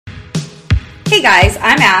Hey guys,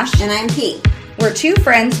 I'm Ash. And I'm Pete. We're two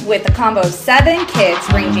friends with a combo of 7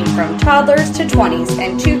 kids ranging from toddlers to 20s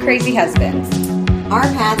and 2 crazy husbands. Our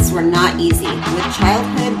paths were not easy. With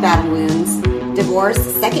childhood battle wounds, divorce,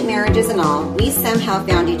 second marriages and all, we somehow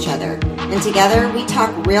found each other. And together we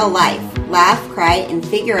talk real life, laugh, cry, and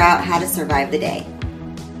figure out how to survive the day.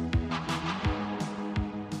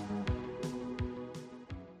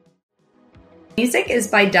 Music is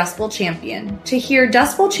by Dustbowl Champion. To hear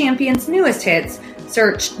Dustbowl Champion's newest hits,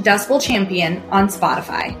 search Dustbowl Champion on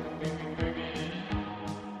Spotify.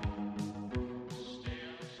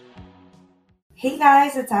 Hey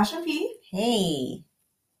guys, it's Ash and Pete. Hey.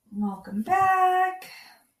 Welcome back.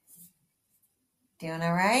 Doing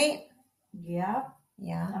all right? Yep.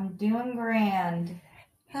 Yeah. I'm doing grand.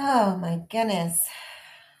 Oh my goodness.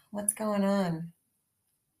 What's going on?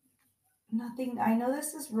 Nothing. I know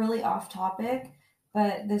this is really off topic,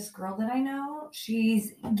 but this girl that I know,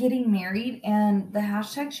 she's getting married, and the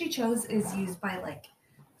hashtag she chose is used by like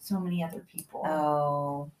so many other people.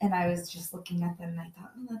 Oh. And I was just looking at them and I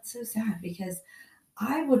thought, oh, that's so sad, because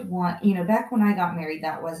I would want, back when I got married,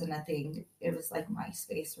 that wasn't a thing. It was like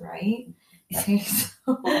MySpace, right?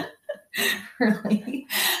 So really.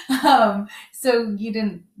 So you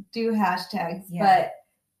didn't do hashtags, but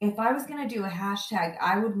if I was going to do a hashtag,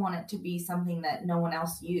 I would want it to be something that no one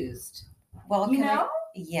else used. Well,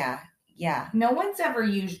 Yeah. Yeah. No one's ever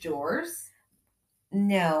used yours.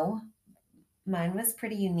 No. Mine was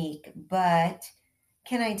pretty unique, but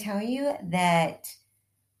can I tell you that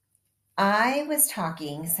I was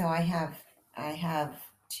talking, so I have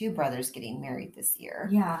 2 brothers getting married this year.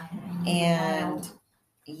 Yeah. And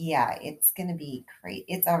yeah, it's going to be crazy.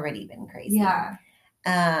 It's already been crazy. Yeah.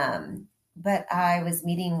 But I was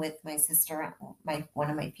meeting with my sister, one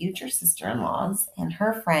of my future sister-in-laws and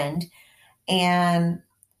her friend, and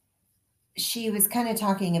she was kind of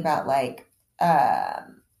talking about like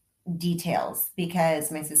details, because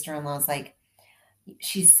my sister-in-law's like,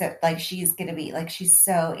 she's so like, she's going to be like, she's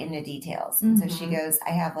so into details. And so she goes,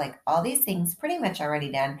 I have like all these things pretty much already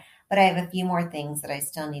done, but I have a few more things that I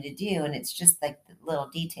still need to do. And it's just like the little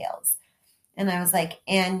details. And I was like,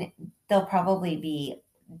 and they'll probably be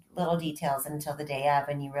little details until the day of,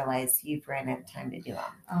 and you realize you've ran out of time to do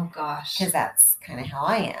them. Oh gosh. Because that's kind of how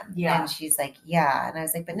I am. Yeah. And she's like, yeah. And I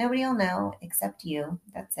was like, but nobody will know except you.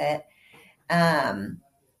 That's it. And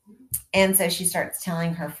so she starts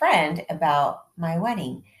telling her friend about my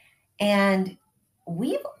wedding. And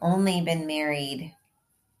we've only been married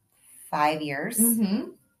 5 years.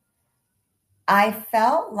 Mm-hmm. I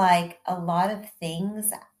felt like a lot of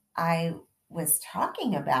things I was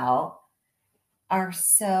talking about are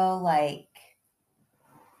so like,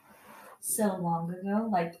 so long ago,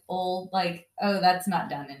 like old, like, oh, that's not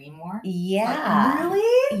done anymore. Yeah. Like,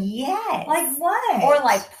 really? Yes. Like what? Or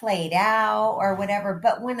like played out or whatever.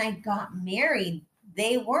 But when I got married,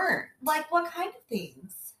 they weren't. Like what kind of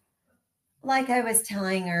things? Like I was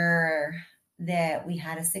telling her that we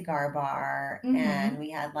had a cigar bar, and we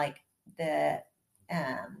had like the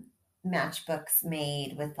matchbooks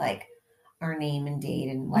made with like our name and date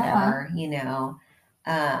and whatever,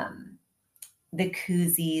 the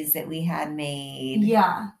koozies that we had made.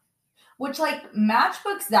 Yeah. Which like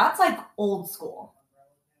matchbooks, that's like old school.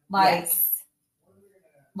 Like,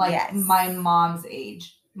 my mom's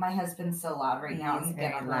age. My husband's so loud right now. I'm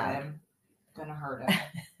gonna hurt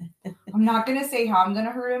him. I'm not gonna say how I'm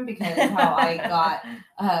gonna hurt him, because how I got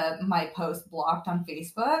my post blocked on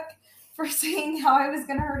Facebook for saying how I was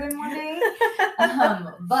gonna hurt him one day.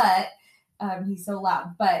 But he's so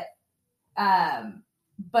loud. But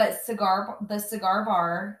the cigar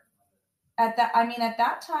bar at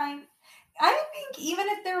that time, I think even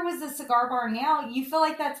if there was a cigar bar now, you feel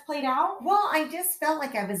like that's played out? Well, I just felt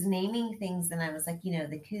like I was naming things, and I was like, the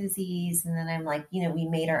koozies, and then I'm like, we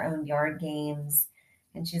made our own yard games.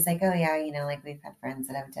 And she's like, oh yeah, like we've had friends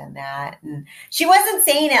that have done that. And she wasn't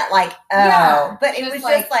saying it like, oh, but it was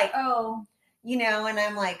just like, oh, and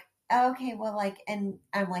I'm like, oh, okay, well, like, and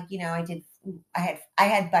I'm like, I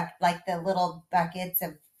had like the little buckets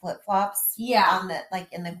of flip-flops on the,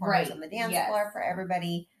 like in the corners on the dance floor for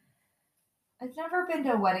everybody. I've never been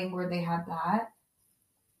to a wedding where they had that.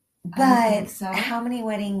 But how many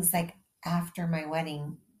weddings, like after my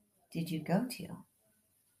wedding, did you go to?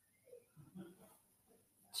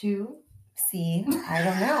 2. See, I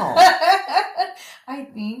don't know. I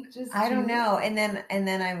think just I 2. don't know. And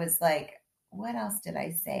then I was like, what else did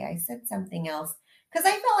I say? I said something else, because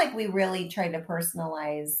I felt like we really tried to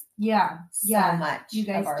personalize so much you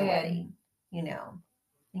guys of our did. wedding,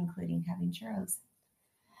 including having churros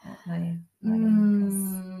at my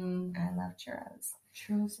wedding, because I love churros.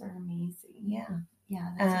 Churros are amazing. Yeah. Yeah,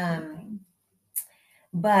 that's a good thing.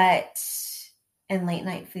 and late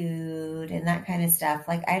night food and that kind of stuff.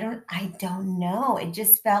 Like, I don't know. It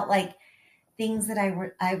just felt like things that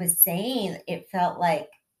I was saying, it felt like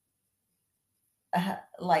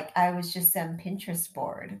I was just some Pinterest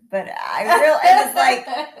board, but it was like,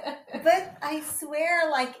 but I swear,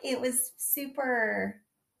 like, it was super,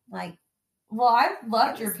 like, well, I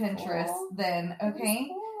loved your was Pinterest cool. then. It was Okay.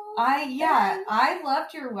 cool. I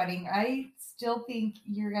loved your wedding. I still think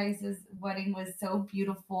your guys' wedding was so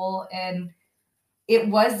beautiful, and it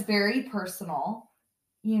was very personal,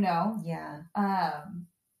 you know. Yeah.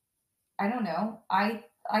 I don't know. I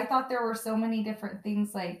thought there were so many different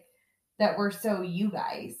things like that were so you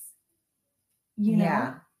guys, you know.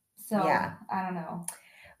 Yeah. So Yeah. I don't know.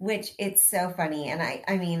 Which, it's so funny, and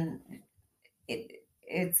I mean,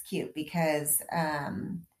 it's cute because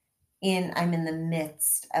I'm in the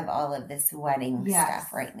midst of all of this wedding Yes.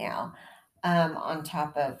 stuff right now, on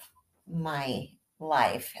top of my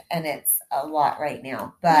life, and it's a lot right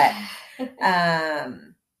now. But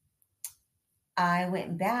I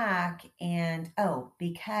went back and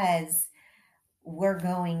because we're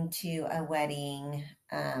going to a wedding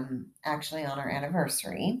actually on our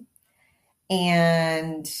anniversary,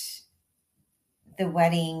 and the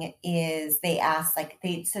wedding is, they asked like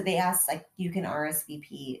you can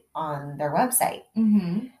RSVP on their website.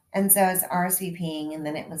 Mm-hmm. And so I was RSVPing, and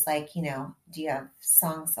then it was like, do you have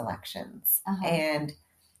song selections? Uh-huh. And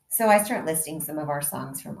so I start listing some of our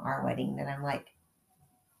songs from our wedding, and I'm like,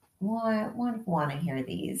 want to hear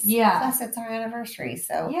these. Yeah. Plus it's our anniversary.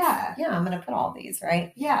 So yeah, I'm going to put all these,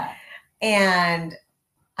 right? Yeah. And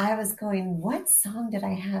I was going, what song did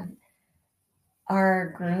I have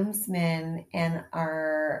our groomsmen and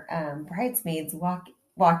our bridesmaids walk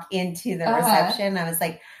into the reception? I was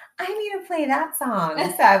like, I need to play that song.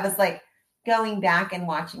 So I was like going back and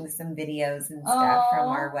watching some videos and stuff from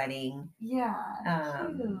our wedding. Yeah.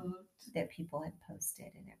 Cute. That people had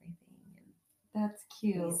posted and everything. That's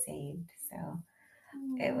cute. We saved, so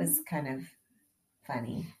it was kind of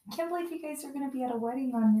funny. I can't believe you guys are going to be at a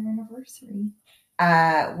wedding on your anniversary.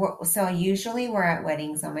 So usually we're at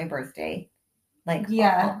weddings on my birthday. Like,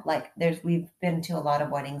 we've been to a lot of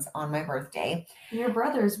weddings on my birthday. Your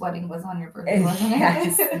brother's wedding was on your birthday, wasn't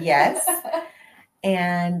it? Yes.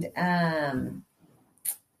 And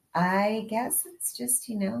I guess it's just,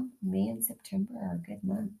 May and September are good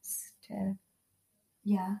months to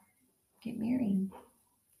get married.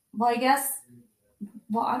 Well, I guess,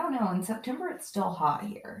 I don't know. In September, it's still hot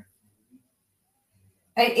here.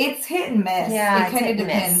 It's hit and miss. Yeah, it kind of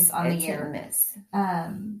depends on the year. Hit and miss.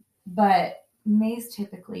 But May's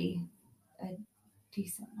typically a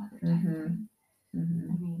decent weather time. Mm-hmm.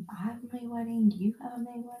 Mm-hmm. I mean, I have a May wedding. You have a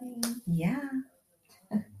May wedding. Yeah.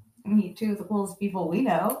 Me two of the coolest people we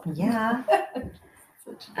know. Yeah.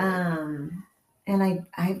 And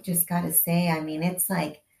I've just got to say, I mean, it's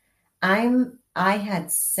like I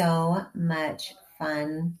had so much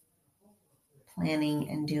fun planning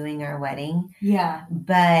and doing our wedding. Yeah.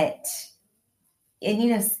 But,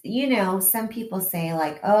 and some people say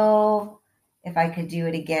like, oh, if I could do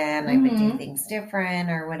it again, I would do things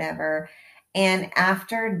different or whatever. And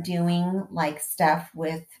after doing like stuff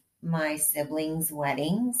with my siblings'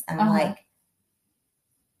 weddings, I'm like,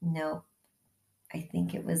 nope, I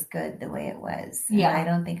think it was good the way it was. Yeah. And I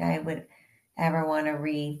don't think I would ever want to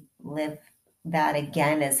relive that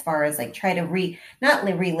again, as far as like try to not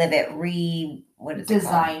relive it, what is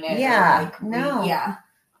design it? Yeah. Like no. Yeah.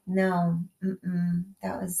 No.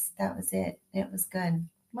 That was it. It was good.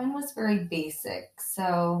 Mine was very basic.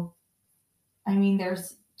 So, I mean,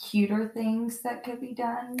 there's cuter things that could be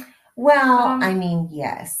done. Well, I mean,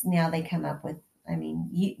 yes. Now they come up with, I mean,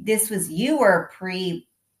 you were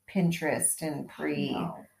pre-Pinterest and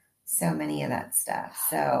so many of that stuff.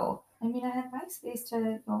 So, I mean, I had MySpace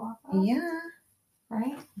to go off of. Yeah.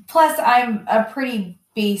 Right? Plus, I'm a pretty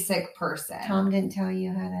basic person. Tom didn't tell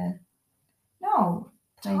you how to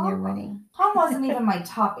plan your wedding? Tom wasn't even my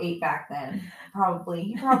top 8 back then, probably.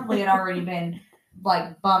 He probably had already been,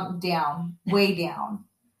 like, bumped down, way down.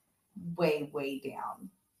 Way down.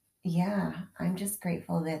 Yeah. I'm just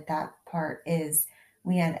grateful that part is...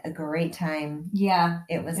 We had a great time. Yeah.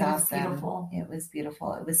 It was awesome. Beautiful. It was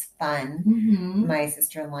beautiful. It was fun. Mm-hmm. My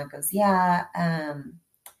sister-in-law goes, yeah.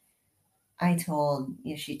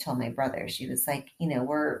 She told my brother, she was like,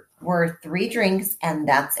 we're 3 drinks and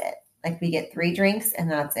that's it. Like, we get 3 drinks and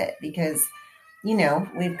that's it. Because,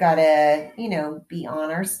 we've got to, be on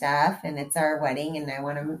our stuff, and it's our wedding, and I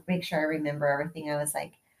want to make sure I remember everything. I was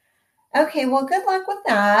like, okay, well, good luck with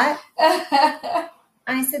that.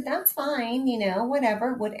 I said, that's fine,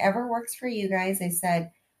 whatever works for you guys. I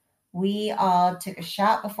said, we all took a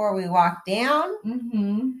shot before we walked down.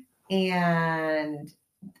 Mm-hmm. And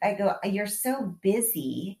I go, you're so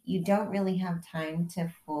busy, you don't really have time to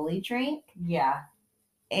fully drink. Yeah.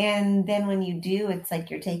 And then when you do, it's like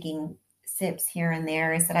you're taking sips here and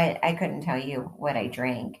there. I said, I couldn't tell you what I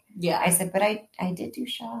drank. Yeah. I said, but I did do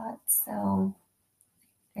shots. So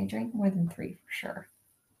I drank more than 3 for sure.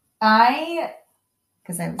 I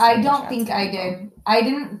don't think I did.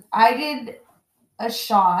 I did a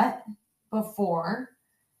shot before,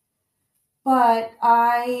 but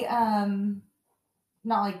I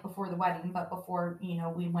not like before the wedding, but before,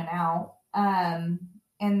 we went out. And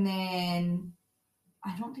then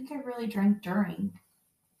I don't think I really drank during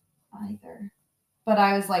either. But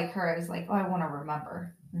I was like her. I was like, oh, I want to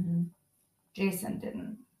remember. Mm-hmm. Jason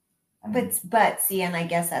didn't. But see, and I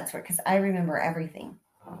guess that's where, because I remember everything,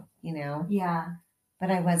 Yeah. But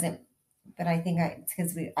I wasn't. But I think it's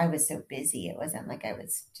because I was so busy. It wasn't like I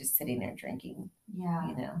was just sitting there drinking.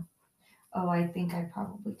 Yeah. Oh, I think I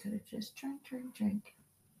probably could have just drank.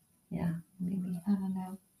 Yeah, maybe. I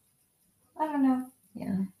don't know.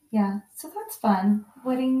 Yeah. Yeah. So that's fun.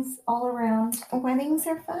 Weddings all around. Weddings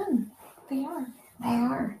are fun. They are. They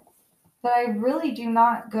are. But I really do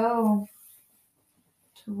not go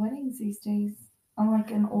to weddings these days. I'm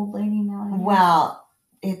like an old lady now. Well,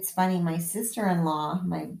 it's funny. My sister-in-law,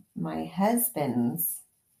 my husband's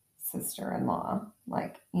sister-in-law,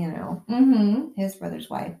 mm-hmm. his brother's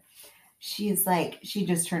wife, she's like, she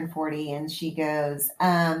just turned 40 and she goes,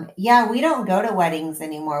 yeah, we don't go to weddings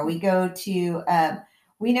anymore. We go to,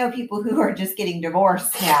 we know people who are just getting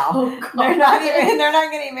divorced now. Oh, they're not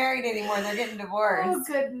getting married anymore. They're getting divorced. Oh,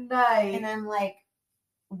 good night. And I'm like,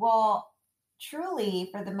 well, truly,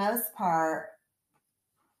 for the most part,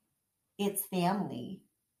 it's family.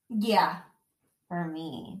 Yeah. For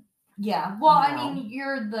me. Yeah. Well, I mean,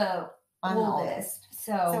 you're the oldest.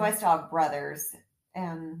 So I still have brothers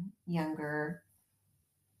and younger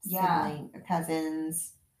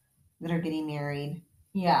cousins that are getting married.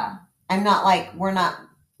 Yeah. I'm not like, we're not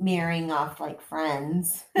marrying off like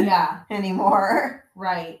friends. Yeah. anymore.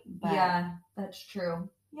 Right. But, yeah, that's true.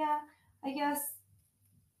 Yeah. I guess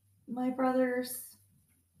my brothers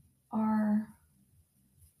are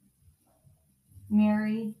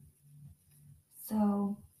married.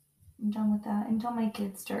 So I'm done with that. Until my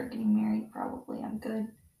kids start getting married, probably I'm good.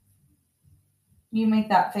 You make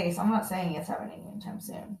that face. I'm not saying it's happening anytime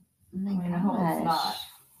soon. I hope it's not.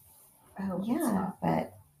 I hope it's not.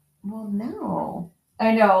 But, well, no.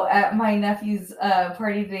 I know. At my nephew's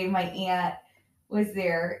party today, my aunt was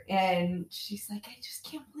there, and she's like, I just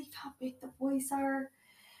can't believe how big the boys are.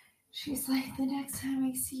 She's like, the next time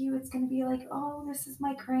I see you, it's going to be like, oh, this is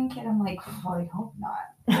my grandkid. I'm like, oh, I hope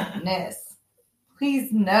not. Goodness.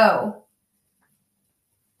 Please, no.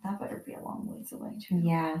 That better be a long ways away, too.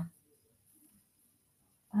 Yeah.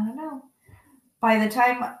 I don't know. By the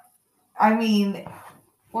time,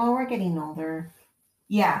 well, we're getting older.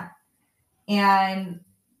 Yeah. And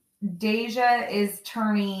Deja is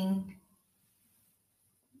turning,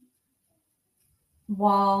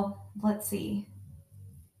 well, let's see.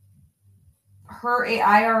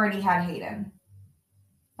 I already had Hayden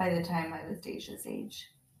by the time I was Deja's age.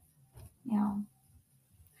 Yeah.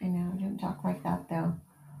 I know. Don't talk like that, though.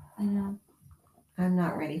 I know. I'm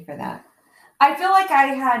not ready for that. I feel like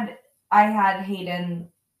I had Hayden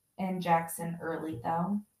and Jackson early,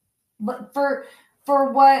 though. But for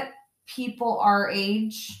what people our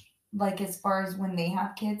age, like as far as when they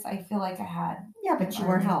have kids, I feel like I had. Yeah, but you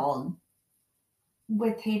were how old?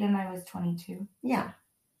 With Hayden, I was 22. Yeah.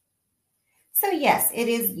 So, yes, it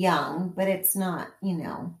is young, but it's not,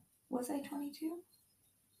 Was I 22?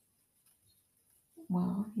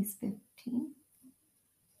 Well, he's 15.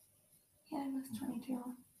 Yeah, I was 22.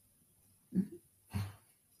 Mm-hmm.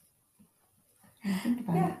 I think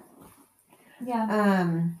about it.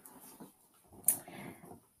 Yeah.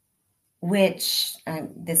 Which,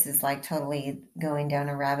 this is like totally going down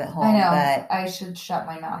a rabbit hole. I know, but I should shut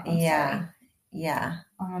my mouth. I'm sorry. Yeah.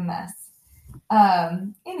 I'm a mess.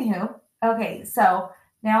 Anywho. Okay, so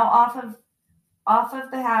now off of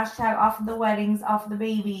the hashtag, off of the weddings, off of the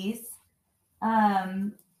babies.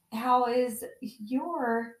 How is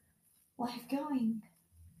your life going?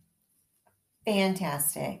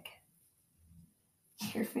 Fantastic.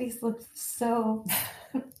 Your face looks so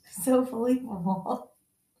believable.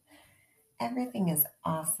 Everything is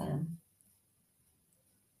awesome.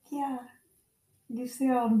 Yeah. You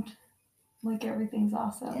sound like everything's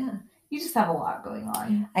awesome. Yeah. You just have a lot going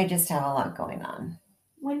on. I just have a lot going on.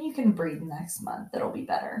 When you can breathe next month, it'll be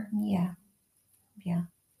better. Yeah. Yeah.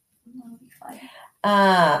 That'll be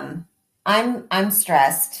fine. I'm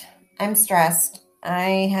stressed. I'm stressed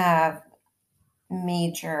I have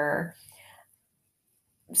major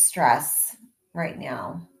stress right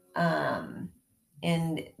now.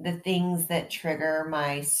 And the things that trigger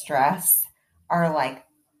my stress are like,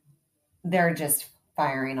 they're just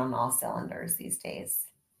firing on all cylinders these days.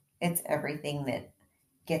 It's everything that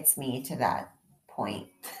gets me to that point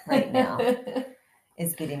right now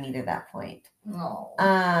is getting me to that point. No.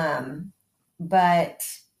 But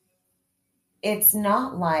it's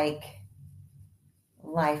not like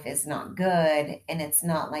life is not good and it's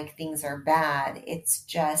not like things are bad. It's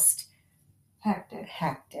just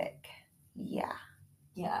hectic. Yeah.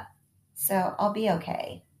 Yeah. So I'll be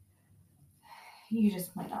okay. You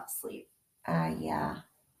just might not sleep. Yeah.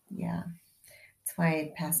 That's why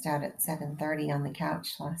I passed out at 7:30 on the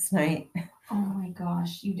couch last night. Oh my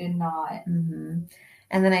gosh, you did not. Mm-hmm.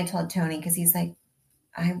 And then I told Tony, because he's like,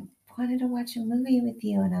 I wanted to watch a movie with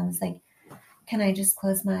you. And I was like, can I just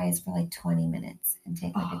close my eyes for like 20 minutes and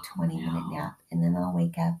take like a 20-minute nap? And then I'll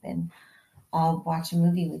wake up and I'll watch a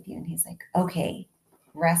movie with you. And he's like, okay,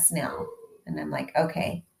 rest now. And I'm like,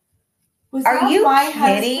 okay. Are you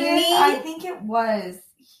kidding me? I think it was.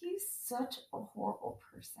 He's such a horrible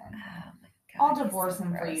person. Oh my God, I'll divorce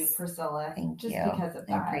him for you, Priscilla. Thank you. Because of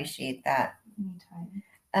that. I appreciate that.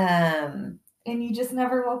 Anytime. And you just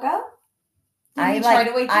never woke up? Did you try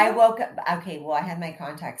to wake up? I woke up. Okay, well, I had my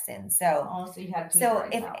contacts in, so. Oh, so you had to. So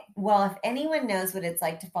if anyone knows what it's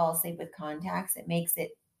like to fall asleep with contacts, it makes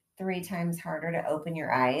it 3 times harder to open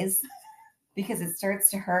your eyes because it starts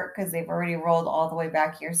to hurt because they've already rolled all the way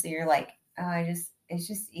back here. So you're like, oh, it's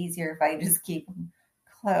just easier if I just keep them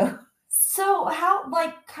closed. So how,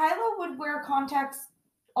 like, Kyla would wear contacts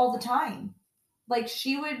all the time. Like,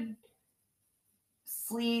 she would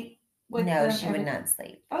sleep with No, she would not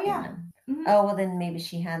sleep. Oh, yeah. Mm-hmm. Oh, well, then maybe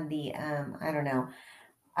she had the, I don't know,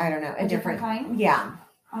 a different kind? Yeah.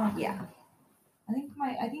 Oh, yeah. I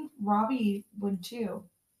think Robbie would too.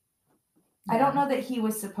 Yeah. I don't know that he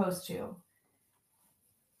was supposed to.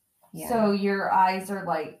 Yeah. So your eyes are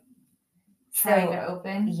like trying to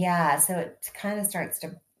open? Yeah, so it kind of starts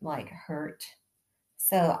to like hurt.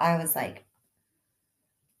 So I was like,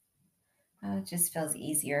 oh, it just feels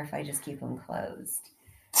easier if I just keep them closed.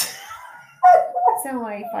 So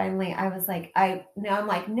I was like,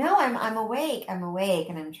 I'm awake. I'm awake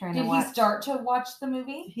and I'm trying to watch. Did he start to watch the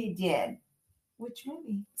movie? He did. Which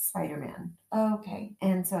movie? Spider-Man. Oh, okay.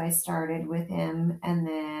 And so I started with him and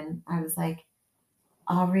then I was like,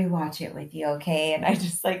 I'll rewatch it with you, okay? And I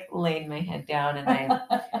just like laid my head down and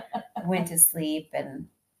I went to sleep, and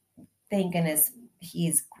thank goodness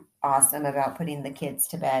he's awesome about putting the kids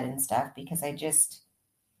to bed and stuff because I just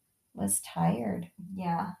was tired.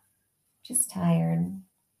 Yeah. Just tired.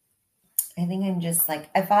 I think I'm just like,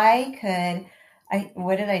 if I could,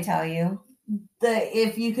 what did I tell you?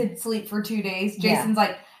 If you could sleep for 2 days, Jason's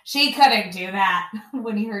like, she couldn't do that.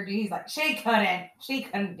 When he heard you, he's like, she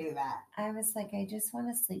couldn't do that. I was like, I just want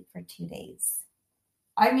to sleep for 2 days.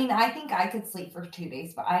 I mean, I think I could sleep for 2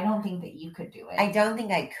 days, but I don't think that you could do it. I don't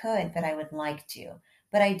think I could, but I would like to.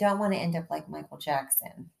 But I don't want to end up like Michael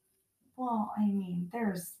Jackson. Well, I mean,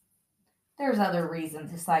 there's other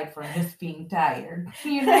reasons aside from just being tired,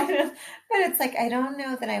 you know? But it's like, I don't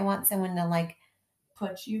know that I want someone to like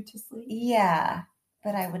put you to sleep. Yeah,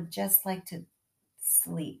 but I would just like to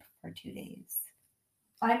sleep for 2 days.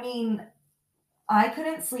 I mean, I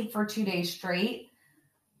couldn't sleep for 2 days straight,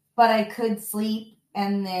 but I could sleep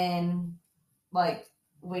and then like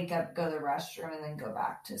wake up, go to the restroom, and then go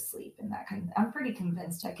back to sleep and that kind of. I'm pretty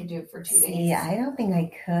convinced I could do it for 2 days. Yeah, I don't think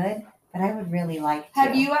I could, but I would really like to.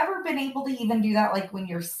 Have you ever been able to even do that, like when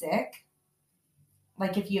you're sick?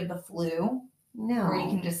 Like if you have the flu? No. Or you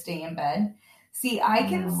can just stay in bed? See, I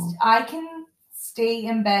can stay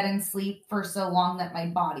in bed and sleep for so long that my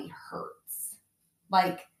body hurts.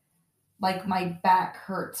 Like my back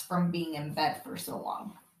hurts from being in bed for so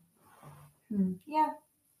long. Yeah.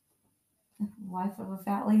 Life of a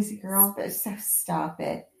fat lazy girl. So stop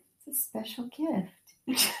it. It's a special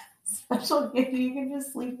gift. Special gift. You can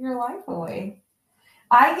just sleep your life away.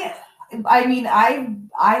 I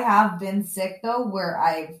have been sick though, where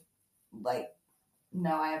I've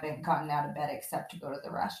no, I haven't gotten out of bed except to go to the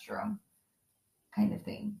restroom, kind of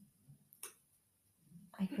thing.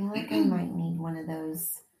 I feel like I might need one of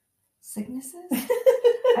those sicknesses.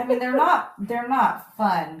 I mean, they're not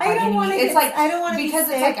fun. I don't want to. It's like I don't want to because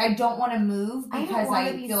be it's like I don't want to move because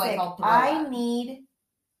I feel like I'll throw up.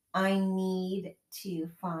 I need to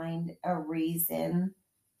find a reason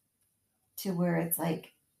to where it's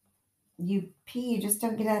like you pee, you just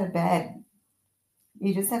don't get out of bed.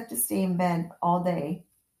 You just have to stay in bed all day.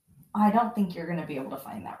 I don't think you're going to be able to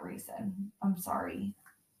find that reason. I'm sorry.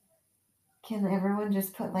 Can everyone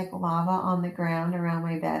just put like lava on the ground around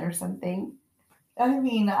my bed or something? I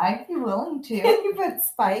mean, I'd be willing to. Can you put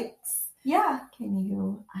spikes? Yeah. Can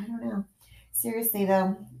you? I don't know. Seriously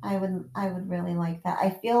though, I would really like that. I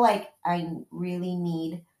feel like I really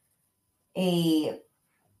need a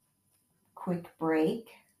quick break.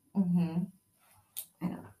 Mm-hmm. I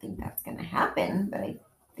don't think that's going to happen, but I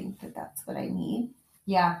think that that's what I need.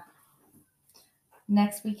 Yeah.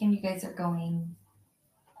 Next weekend, you guys are going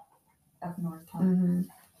up north, huh? Mm-hmm.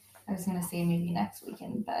 I was going to say maybe next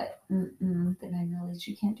weekend, but Mm-mm. then I realized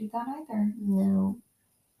you can't do that either. No.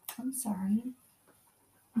 I'm sorry.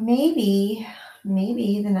 Maybe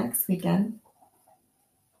the next weekend.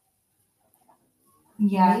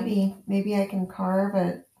 Yeah. Maybe I can carve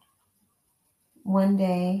it one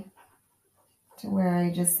day to where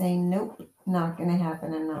I just say, nope, not going to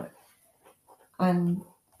happen. I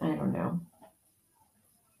don't know.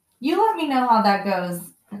 You let me know how that goes.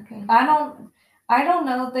 Okay. I don't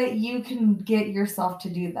know that you can get yourself to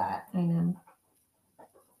do that. I know.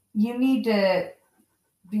 You need to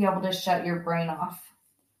be able to shut your brain off.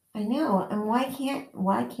 I know. And why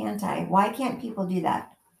can't I? Why can't people do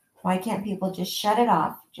that? Why can't people just shut it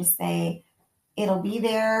off? Just say, it'll be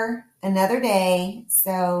there another day,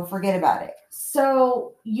 so forget about it.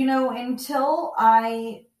 So, until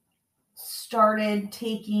I started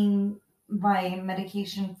taking my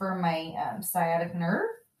medication for my sciatic nerve,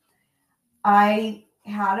 I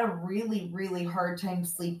had a really, really hard time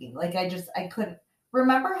sleeping. Like I couldn't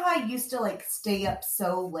remember how I used to like stay up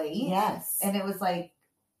so late. Yes. And it was like,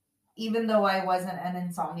 even though I wasn't an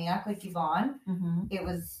insomniac like Yvonne,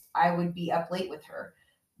 mm-hmm. I would be up late with her.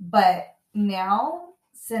 But now,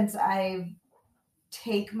 since I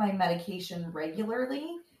take my medication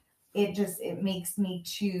regularly, it makes me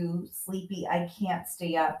too sleepy. I can't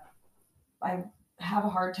stay up. I have a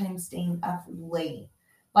hard time staying up late.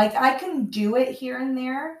 Like I can do it here and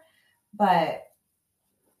there, but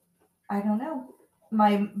I don't know.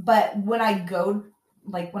 But when I go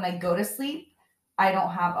to sleep, I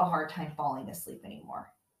don't have a hard time falling asleep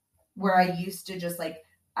anymore. Where I used to just like,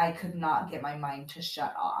 I could not get my mind to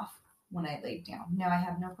shut off when I laid down. Now I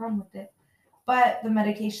have no problem with it. But the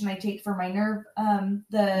medication I take for my nerve,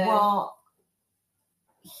 Well,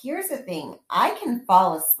 here's the thing. I can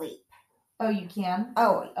fall asleep. Oh, you can?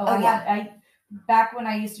 Oh, yeah. Back when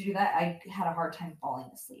I used to do that, I had a hard time falling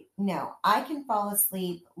asleep. No, I can fall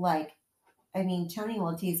asleep Tony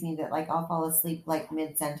will tease me that like I'll fall asleep like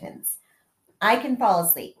mid-sentence. I can fall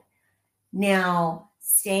asleep. Now,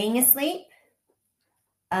 staying asleep,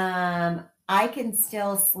 I can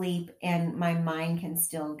still sleep and my mind can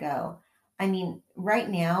still go. I mean, right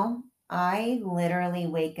now, I literally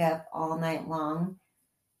wake up all night long.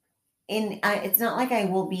 And it's not like I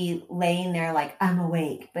will be laying there like I'm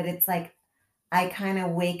awake, but it's like I kind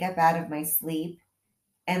of wake up out of my sleep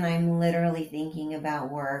and I'm literally thinking about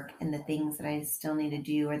work and the things that I still need to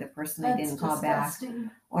do or the person I didn't call back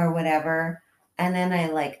or whatever. And then I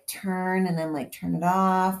like turn and then like turn it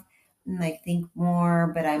off and like think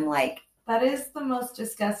more, but I'm like, that is the most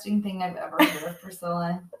disgusting thing I've ever heard,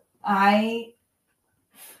 Priscilla. My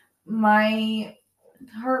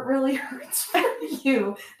heart really hurts for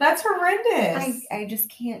you. That's horrendous. I just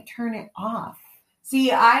can't turn it off.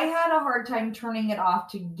 See, I had a hard time turning it off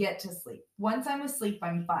to get to sleep. Once I'm asleep,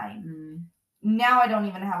 I'm fine. Mm. Now I don't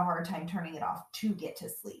even have a hard time turning it off to get to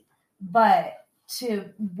sleep. But to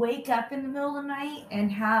wake up in the middle of the night and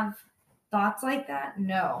have thoughts like that,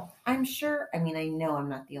 no. I'm sure. I mean, I know I'm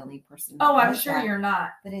not the only person. Oh, I'm sure you're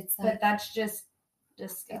not. But it's like, but that's just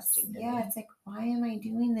disgusting. It's like, why am I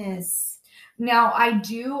doing this? Now, I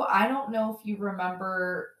don't know if you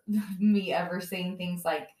remember me ever saying things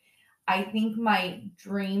like, I think my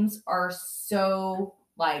dreams are so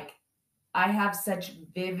like, I have such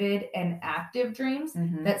vivid and active dreams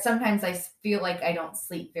that sometimes I feel like I don't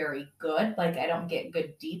sleep very good. Like I don't get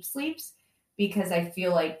good deep sleeps because I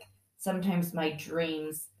feel like sometimes my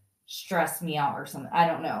dreams stress me out or something. I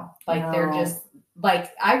don't know. Like they're just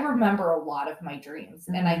like, I remember a lot of my dreams.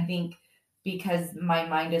 And I think because my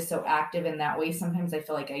mind is so active in that way, sometimes I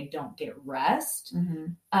feel like I don't get rest.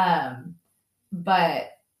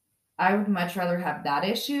 But I would much rather have that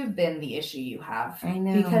issue than the issue you have. I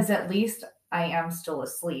know. Because at least I am still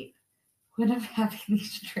asleep when I'm having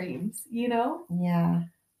these dreams, Yeah.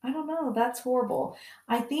 I don't know. That's horrible.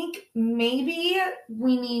 I think maybe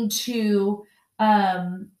we need to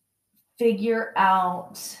figure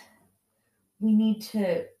out, we need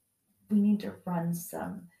to run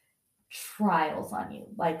some trials on you.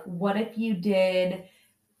 Like, what if you did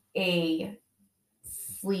a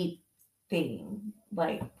sleep thing?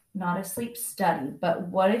 Like, not a sleep study, but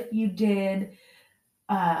what if you did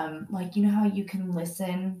like, you know how you can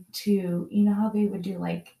listen to, you know how they would do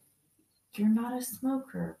like, you're not a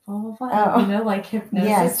smoker, blah, blah, blah. Oh. You know, like hypnosis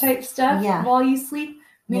Yes. type stuff Yeah. while you sleep.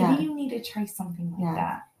 Maybe Yeah. you need to try something like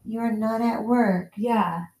that. You're not at work.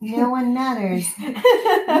 Yeah. No one matters. You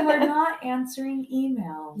are not answering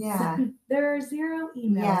emails. Yeah. There are 0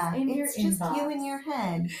 emails in your inbox. It's just you in your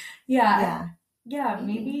head. Yeah. Yeah,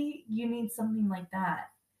 Maybe. maybe you need something like that.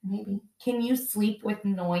 Maybe. Can you sleep with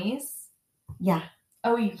noise? Yeah.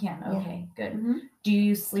 Oh, you can. Okay, good. Mm-hmm. Do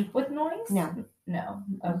you sleep with noise? No. No.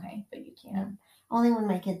 Okay, but you can. No. Only when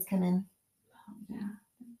my kids come in. Oh, yeah.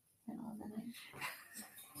 Middle of the night.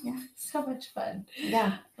 Yeah. So much fun.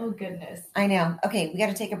 Yeah. Oh, goodness. I know. Okay, we got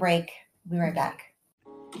to take a break. We'll be right back.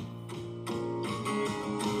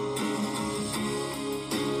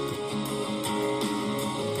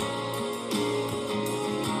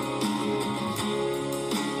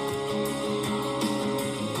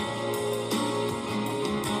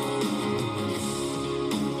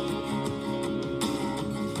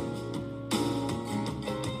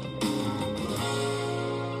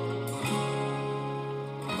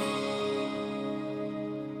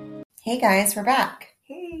 Hey guys, we're back.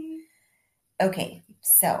 Hey. Okay,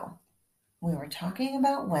 so we were talking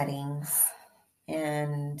about weddings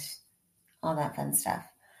and all that fun stuff.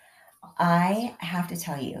 I have to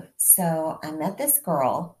tell you, so I met this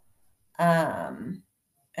girl, and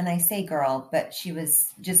I say girl, but she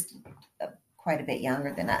was just quite a bit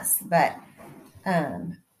younger than us. But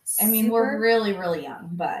I mean, we're really, really young,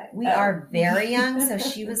 but we are very young. So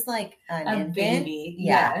she was like an infant. Baby.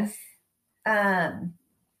 Yeah. Yes.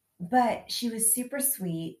 But she was super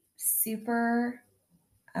sweet, super,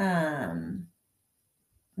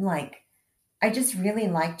 like, I just really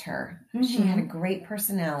liked her. Mm-hmm. She had a great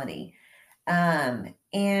personality. And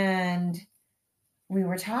we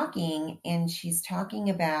were talking, and she's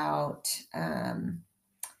talking about,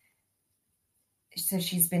 so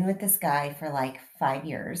she's been with this guy for like 5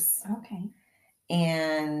 years. Okay.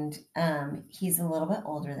 And he's a little bit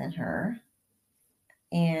older than her.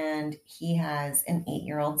 And he has an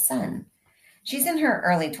 8-year-old son. She's in her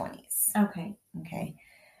early 20s. Okay. Okay.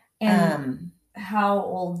 And how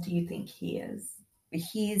old do you think he is?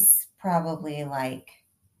 He's probably like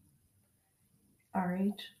our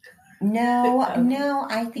age. No, Okay. no.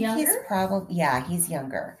 I think Younger? he's probably he's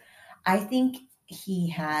younger. I think he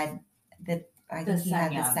had the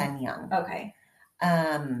son young. Okay.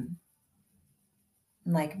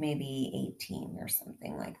 Like maybe 18 or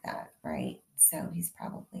something like that, right? So he's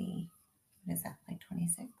probably, what is that, like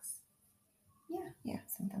 26? Yeah,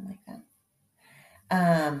 something like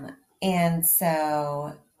that. And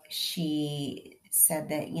so she said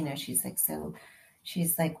that, she's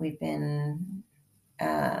like, we've been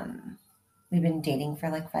dating for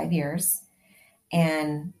like 5 years,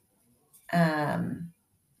 and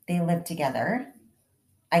they live together.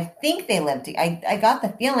 I think they lived. I got the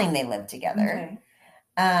feeling they lived together. Okay.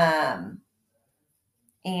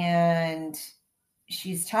 And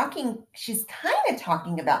she's kind of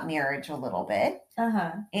talking about marriage a little bit.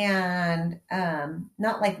 Uh-huh. And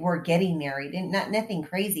not like we're getting married, and nothing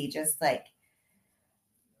crazy, just like,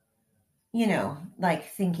 like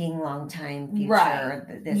thinking long time future,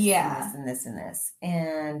 right. This, yeah. and this and this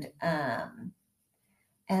and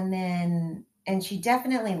this. And she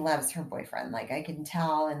definitely loves her boyfriend. Like, I can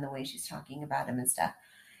tell in the way she's talking about him and stuff.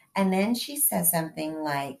 And then she says something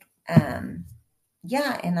like,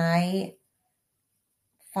 yeah, and I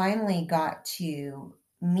finally got to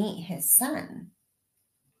meet his son.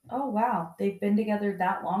 Oh, wow. They've been together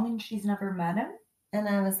that long and she's never met him? And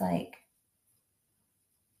I was like,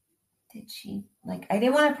 did she? Like, I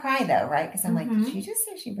didn't want to pry though, right? Because I'm like, did she just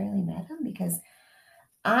say she really met him? Because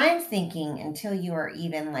I'm thinking, until you are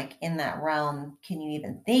even like in that realm, can you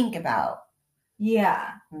even think about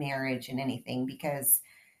marriage and anything? Because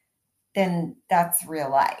then that's real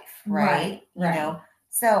life, right? Right.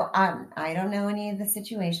 So I don't know any of the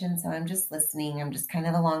situations, so I'm just listening. I'm just kind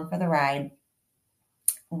of along for the ride.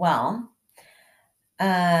 Well,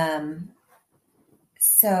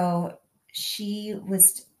 so she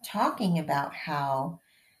was talking about how,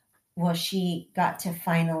 well, she got to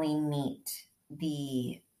finally meet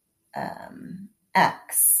the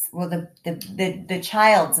ex, well, the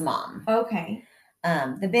child's mom. Okay.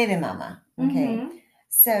 The baby mama. Okay. Mm-hmm.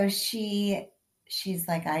 So she's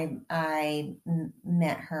like, I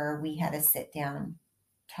met her. We had a sit down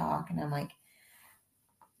talk, and I'm like,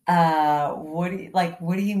 what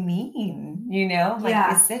do you mean? Like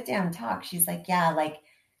a sit down talk. She's like, yeah, like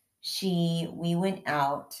we went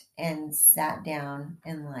out and sat down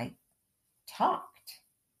and like talked.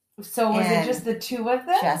 So was it just the two of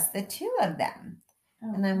them? Just the two of them.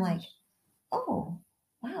 Oh, and I'm like, oh,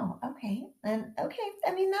 wow, okay. And okay,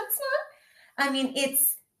 I mean,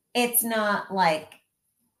 it's not like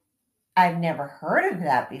I've never heard of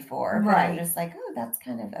that before, but I'm Right. just like, oh, that's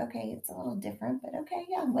kind of okay. It's a little different, but okay,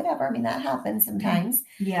 yeah, whatever. I mean, that happens sometimes.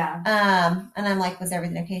 Yeah. And I'm like, was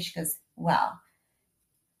everything okay? She goes, well,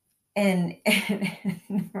 and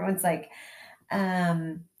everyone's like,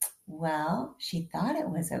 well, she thought it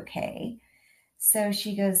was okay. So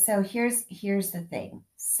she goes, so here's the thing.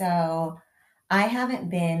 So I haven't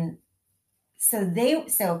been,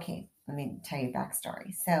 okay, let me tell you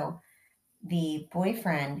backstory. So the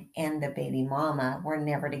boyfriend and the baby mama were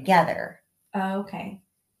never together. Okay.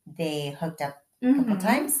 They hooked up a couple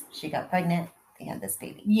times. She got pregnant. They had this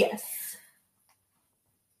baby. Yes.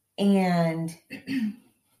 And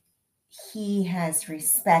he has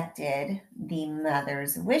respected the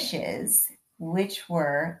mother's wishes, which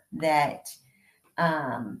were that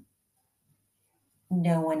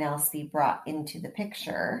no one else be brought into the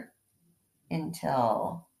picture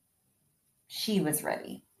until she was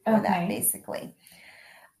ready for that, basically.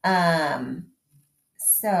 So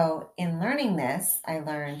in learning this, I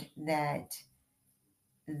learned that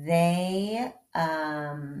they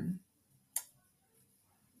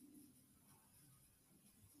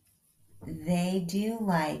do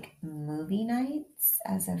like movie nights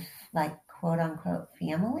as a like quote unquote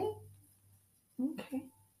family. Okay.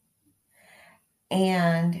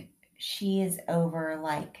 And she is over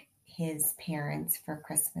like his parents for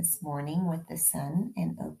Christmas morning with the son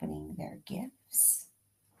and opening their gifts.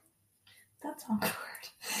 That's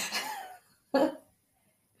awkward.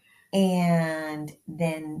 And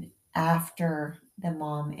then after the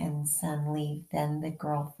mom and son leave, then the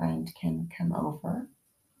girlfriend can come over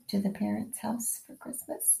to the parents' house for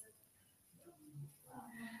Christmas.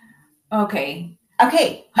 Okay.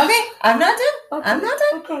 Okay. I'm not done. I'm not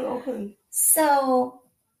done. Okay. So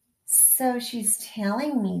she's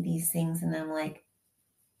telling me these things and I'm like,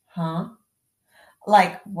 huh?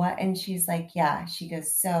 Like what? And she's like, yeah. She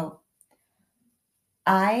goes, so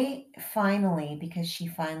because she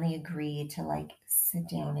finally agreed to like sit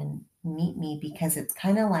down and meet me, because it's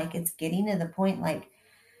kind of like it's getting to the point like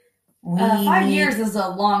 5 years is a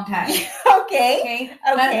long time. Okay.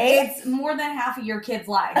 But it's more than half of your kid's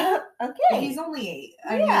life. Okay. He's only 8.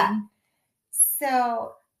 I mean.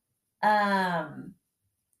 So,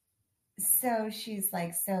 so she's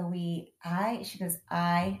like, she goes,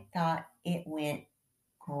 I thought it went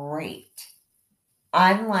great.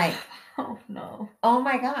 I'm like, oh no. Oh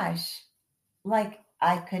my gosh. Like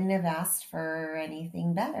I couldn't have asked for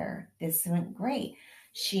anything better. This went great.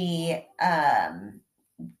 She,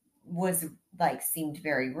 was like seemed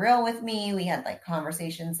very real with me. We had like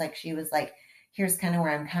conversations, like she was like, here's kind of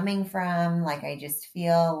where I'm coming from, like I just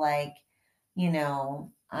feel like,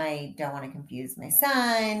 I don't want to confuse my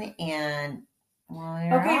son, and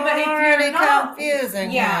okay, but if you're not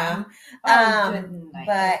confusing him,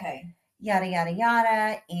 but okay. Yada yada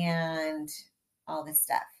yada and all this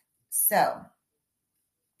stuff. So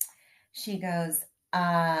she goes,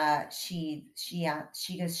 she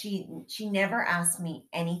goes, she never asked me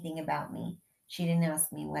anything about me. She didn't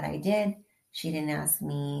ask me what I did. She didn't ask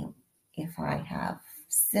me if I have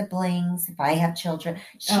siblings, if I have children.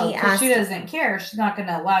 She doesn't care. She's not going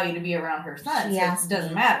to allow you to be around her son. So it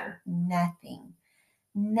doesn't matter. Nothing.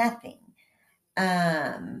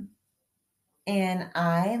 And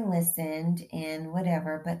I listened and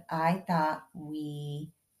whatever, but I thought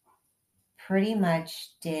we pretty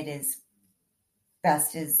much did as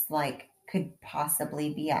best as like could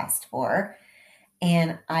possibly be asked for.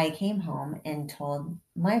 And I came home and told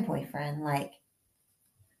my boyfriend, like,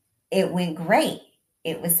 it went great.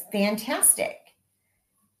 It was fantastic.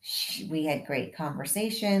 We had great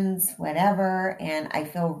conversations, whatever. And I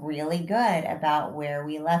feel really good about where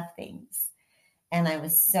we left things. And I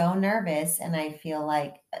was so nervous, and I feel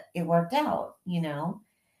like it worked out,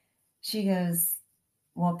 She goes,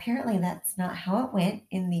 well, apparently that's not how it went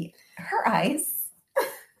in her eyes.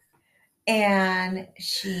 And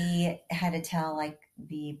she had to tell like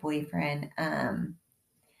the boyfriend,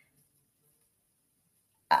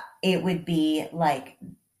 it would be like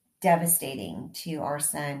devastating to our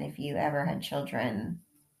son if you ever had children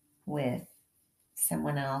with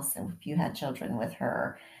someone else, or if you had children with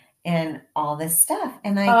her, and all this stuff.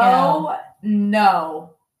 And I go,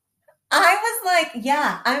 no. I was like,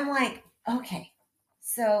 yeah. I'm like, okay.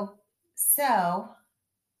 So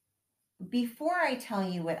before I tell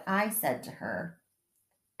you what I said to her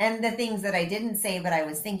and the things that I didn't say, but I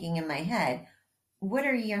was thinking in my head, what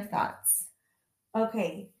are your thoughts?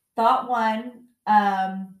 Okay. Thought 1,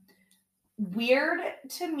 weird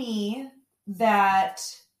to me that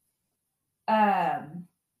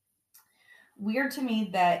weird to me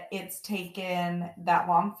that it's taken that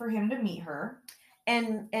long for him to meet her.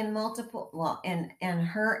 And multiple, well, and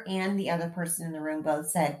her and the other person in the room both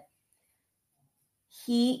said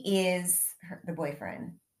he is, the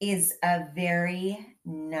boyfriend is a very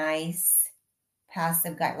nice,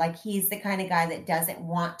 passive guy. Like he's the kind of guy that doesn't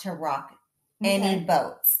want to rock any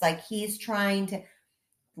boats. Like he's trying to,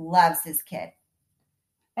 loves his kid.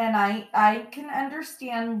 And I can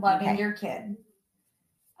understand loving your kid.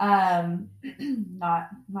 Not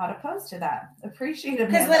opposed to that. Appreciate him.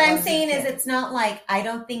 Because what I'm saying is, it's not like, I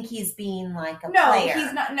don't think he's being like a player.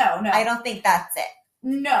 He's not. No. I don't think that's it.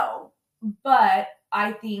 No, but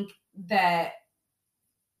I think that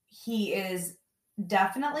he is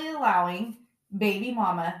definitely allowing baby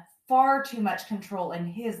mama far too much control in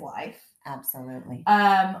his life. Absolutely.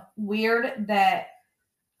 Weird that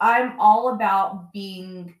I'm all about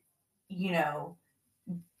being,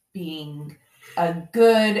 being a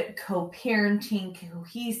good co-parenting,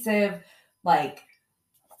 cohesive, like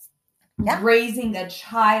raising a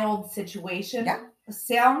child situation.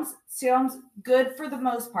 Sounds good for the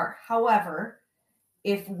most part. However,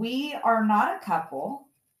 if we are not a couple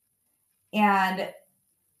and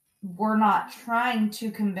we're not trying to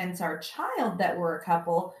convince our child that we're a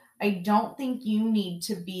couple, I don't think you need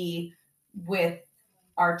to be with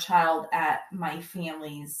our child at my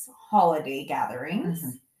family's holiday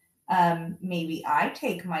gatherings. Maybe I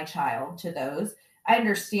take my child to those. I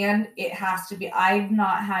understand it has to be. I've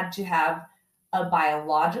not had to have a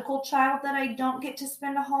biological child that I don't get to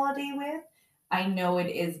spend a holiday with. I know it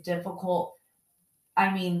is difficult.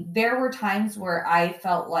 I mean, there were times where I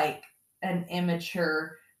felt like an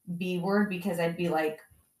immature B word because I'd be like,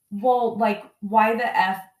 well, like, why the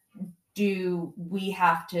F do we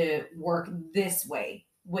have to work this way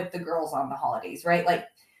with the girls on the holidays, right? Like,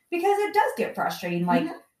 because it does get frustrating. Like,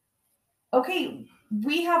 okay,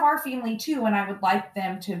 we have our family too, and I would like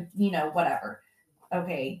them to, whatever.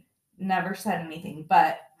 Okay, never said anything,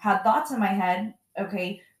 but had thoughts in my head.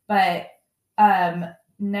 Okay, but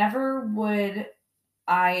never would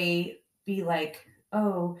I be like,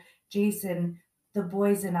 oh, Jason, the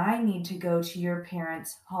boys and I need to go to your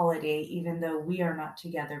parents' holiday, even though we are not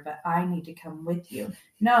together, but I need to come with you.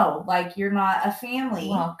 No, like, you're not a family.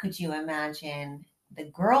 Well, could you imagine the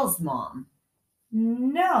girl's mom?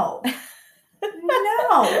 No.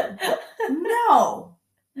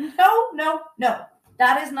 No.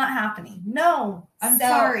 That is not happening. No, I'm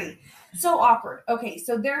sorry. So awkward. Okay,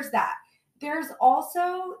 so there's that. There's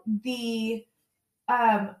also the,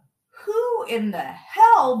 who in the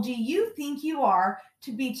hell do you think you are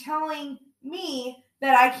to be telling me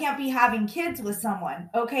that I can't be having kids with someone?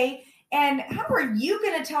 Okay. And how are you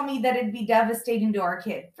going to tell me that it'd be devastating to our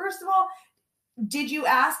kid? First of all, did you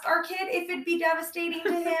ask our kid if it'd be devastating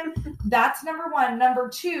to him? That's number one. Number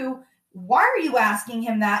two, why are you asking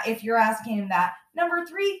him that if you're asking him that? Number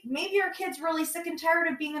three, maybe your kid's really sick and tired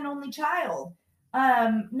of being an only child.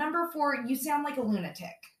 Number four, you sound like a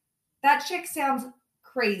lunatic. That chick sounds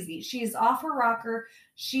crazy. She is off her rocker.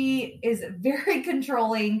 She is very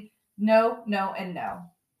controlling. No, and no.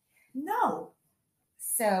 No.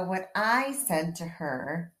 So what I said to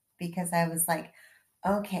her, because I was like,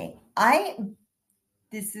 okay,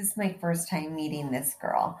 this is my first time meeting this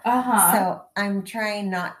girl. So I'm trying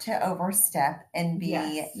not to overstep and be,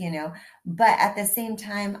 but at the same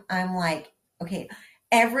time, I'm like, okay,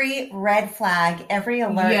 every red flag, every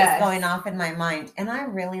alert is going off in my mind. And I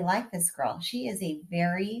really like this girl. She is a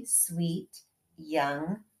very sweet,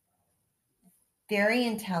 young, very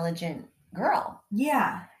intelligent girl.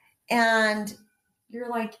 Yeah. And you're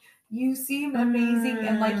like, you seem amazing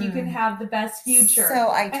and like you can have the best future. So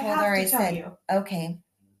I told her, I said, okay.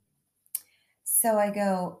 So I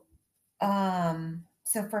go,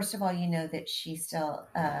 so first of all, you know that she still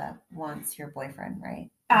wants your boyfriend, right?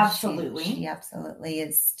 Absolutely. She absolutely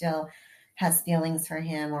is still has feelings for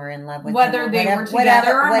him or in love with whether him. They were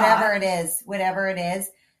together or whatever not. Whatever it is,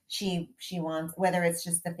 she wants, whether it's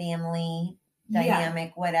just the family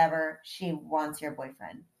dynamic, whatever, she wants your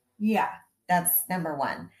boyfriend. Yeah. That's number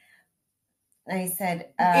one. I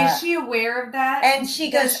said, is she aware of that? And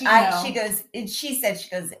she goes, she goes,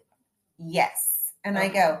 yes. And I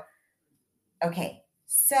go, okay.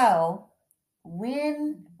 So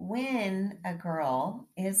when a girl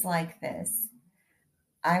is like this,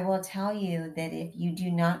 I will tell you that if you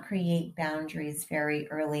do not create boundaries very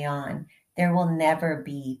early on, there will never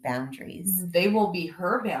be boundaries. They will be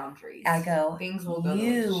her boundaries. I go, things will go the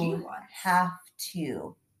way she wants. Have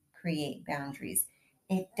to create boundaries.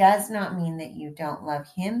 It does not mean that you don't love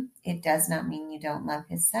him. It does not mean you don't love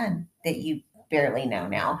his son that you barely know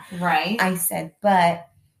now. Right. I said, but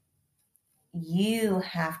you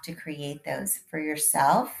have to create those for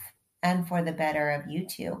yourself and for the better of you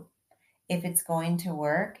two. If it's going to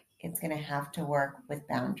work, it's going to have to work with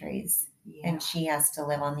boundaries. Yeah. And she has to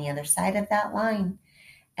live on the other side of that line.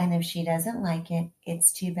 And if she doesn't like it,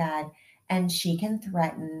 it's too bad. And she can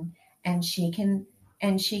threaten, and she can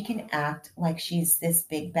act like she's this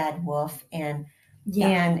big bad wolf, and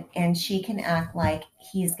she can act like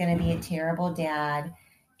he's going to be a terrible dad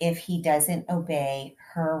if he doesn't obey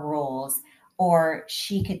her rules, or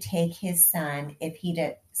she could take his son if he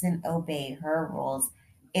doesn't obey her rules.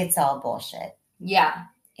 It's all bullshit. Yeah.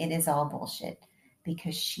 It is all bullshit,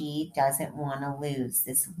 because she doesn't want to lose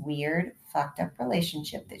this weird, fucked up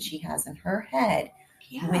relationship that she has in her head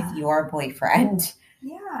with your boyfriend.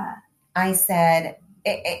 Yeah. I said,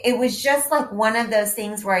 it was just like one of those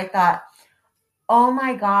things where I thought, oh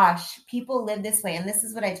my gosh, people live this way. And this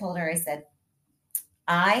is what I told her. I said,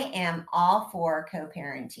 I am all for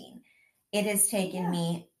co-parenting. It has taken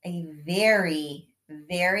me a very,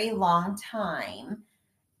 very long time.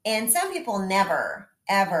 And some people never,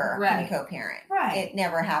 ever can co-parent. Right. It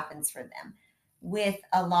never happens for them. With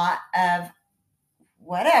a lot of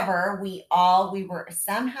whatever, we are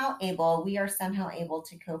somehow able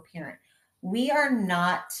to co-parent. We are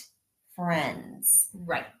not friends.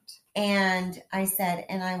 Right. And I said,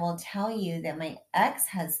 and I will tell you that my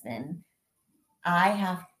ex-husband,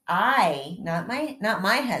 not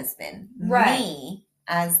my husband, me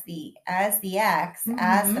as the ex,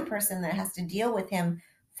 as the person that has to deal with him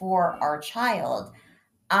for our child,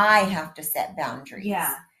 I have to set boundaries.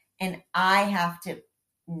 Yeah. And I have to,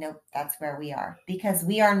 nope, that's where we are, because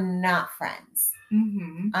we are not friends.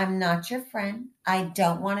 Mm-hmm. I'm not your friend. I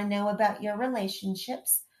don't want to know about your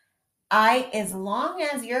relationships. As long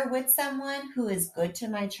as you're with someone who is good to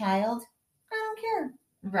my child, I don't care.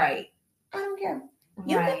 Right. I don't care.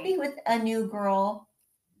 You could be with a new girl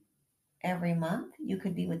every month. You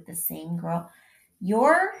could be with the same girl.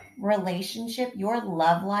 Your relationship, your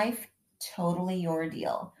love life, totally your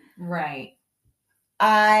deal. Right.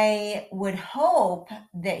 I would hope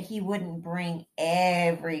that he wouldn't bring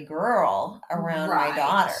every girl around my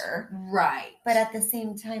daughter. Right. But at the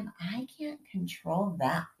same time, I can't control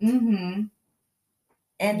that. Mm-hmm.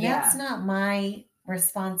 And that's not my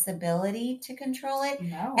responsibility to control it.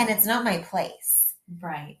 No. And it's not my place.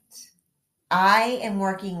 Right. I am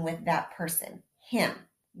working with that person, him.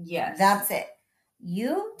 Yes. That's it.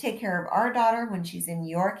 You take care of our daughter when she's in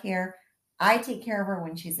your care. I take care of her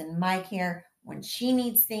when she's in my care. When she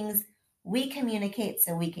needs things, we communicate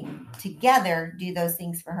so we can together do those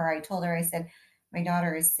things for her. I told her, I said, my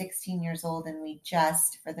daughter is 16 years old, and we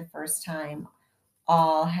just, for the first time,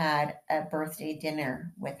 all had a birthday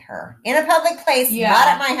dinner with her in a public place, not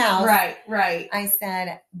at my house. Right, right. I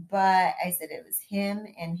said it was him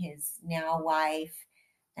and his now wife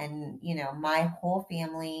and, my whole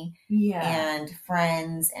family and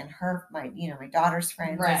friends and my daughter's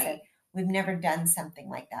friends. Right. I said, we've never done something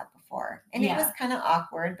like that before. And it was kind of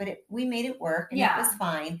awkward, but we made it work, and it was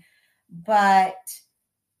fine. But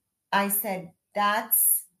I said,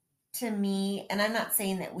 that's, to me, and I'm not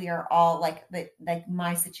saying that we are all like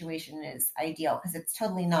my situation is ideal, because it's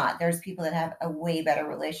totally not. There's people that have a way better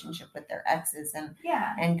relationship with their exes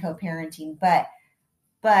and co-parenting, but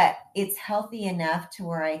it's healthy enough to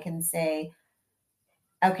where I can say,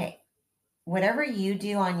 okay, whatever you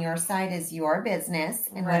do on your side is your business,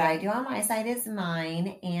 and what I do on my side is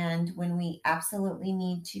mine. And when we absolutely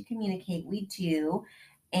need to communicate, we do.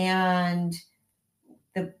 And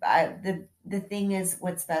the thing is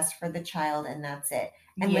what's best for the child, and that's it.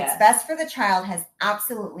 And what's best for the child has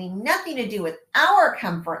absolutely nothing to do with our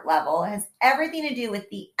comfort level. It has everything to do with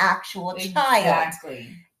the actual child. Exactly.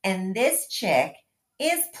 And this chick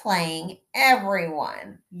is playing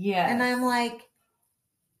everyone. Yeah. And I'm like,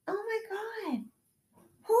 oh my God,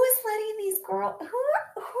 who is letting these girls,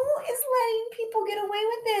 who is letting people get away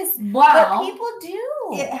with this? Well, what people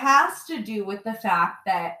do. It has to do with the fact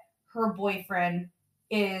that her boyfriend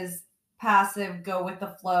is passive, go with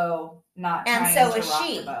the flow, not trying to rock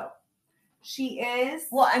the boat. She is.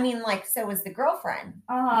 Well, I mean, so is the girlfriend.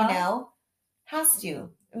 Has to.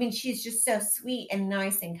 I mean, she's just so sweet and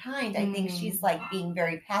nice and kind. I think she's being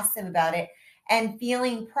very passive about it and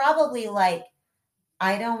feeling probably like,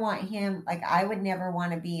 I don't want him, I would never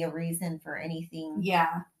want to be a reason for anything.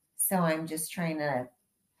 Yeah. So I'm just trying to.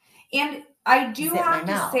 And I do have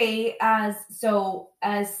to say, as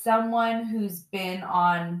someone who's been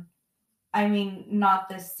on, I mean, not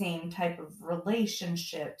the same type of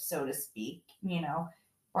relationship, so to speak,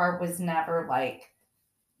 Barb was never like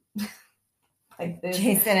this.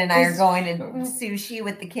 Jason and I are going to sushi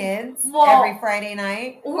with the kids every Friday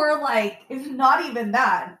night. Or not even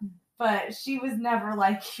that. but she was never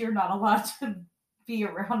like, you're not allowed to be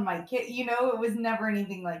around my kid. It was never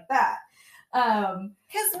anything like that.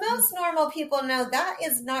 Because most normal people know that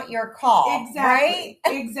is not your call. Exactly.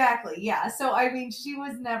 Right? Exactly. Yeah. So, I mean, she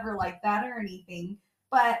was never like that or anything,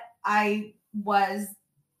 but I was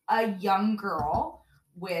a young girl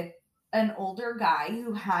with an older guy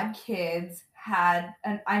who had kids,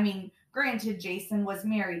 granted, Jason was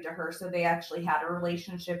married to her, so they actually had a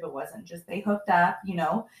relationship. It wasn't just they hooked up,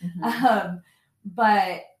 Mm-hmm.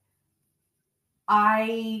 But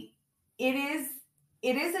it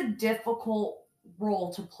is a difficult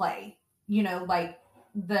role to play, like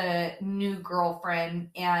the new girlfriend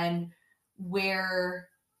and where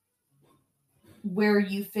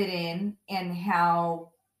you fit in and how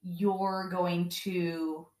you're going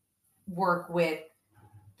to work with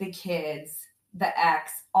the kids, the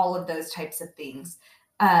ex, all of those types of things.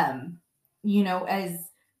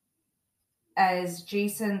 As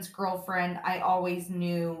Jason's girlfriend, I always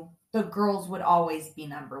knew the girls would always be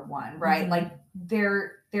number one, right? Mm-hmm. Like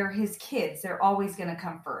they're his kids. They're always going to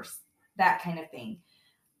come first, that kind of thing.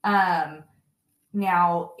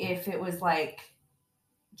 Now, if it was like,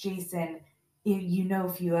 Jason,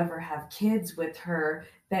 if you ever have kids with her,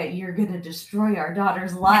 that you're going to destroy our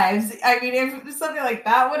daughter's lives. I mean, if something like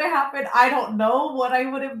that would have happened, I don't know what I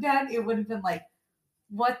would have done. It would have been like,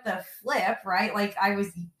 what the flip, right? Like I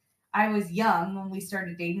was young when we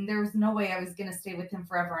started dating. There was no way I was going to stay with him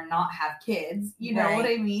forever and not have kids. You know what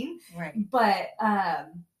I mean? Right. But I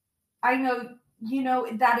know,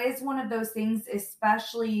 that is one of those things,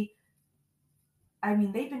 especially, I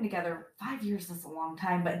mean, they've been together 5 years is a long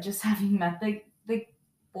time, but just having met the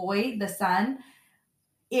boy, the son,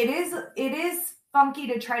 it is funky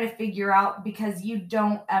to try to figure out, because you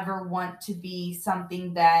don't ever want to be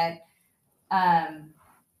something that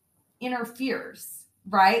interferes,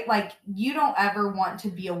 right? Like you don't ever want to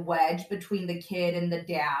be a wedge between the kid and the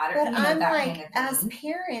dad, or but I'm that like, kind of thing. as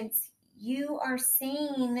parents, you are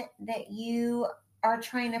saying that you are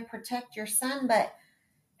trying to protect your son, but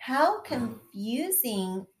how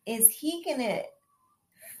confusing is he gonna?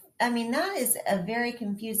 I mean, that is a very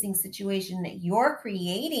confusing situation that you're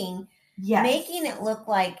creating, making it look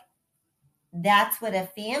like that's what a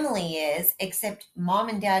family is, except mom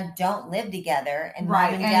and dad don't live together, and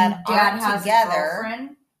mom and dad aren't has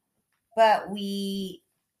together. But we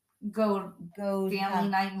go family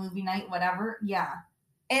night, movie night, whatever. Yeah.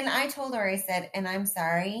 And I told her, I said, and I'm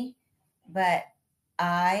sorry, but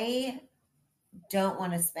I don't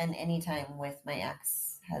want to spend any time with my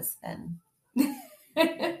ex-husband.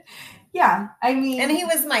 Yeah, I mean, and he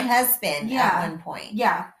was my husband at one point.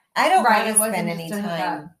 Yeah, I don't want to spend any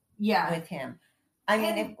time with him. I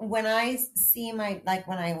mean, when I see when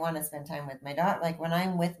I want to spend time with my daughter, like when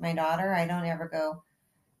I'm with my daughter, I don't ever go,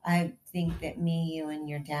 I think that me, you, and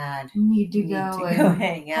your dad need to go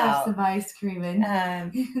hang out, have some ice cream,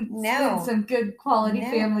 and spend some good quality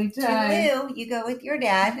family time. You go with your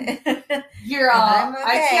dad. You're all.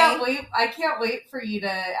 Okay. I can't wait for you to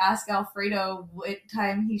ask Alfredo what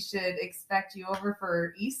time he should expect you over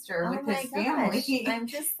for Easter with his family. I'm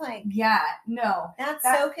just like, yeah, no, that's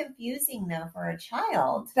so confusing though for a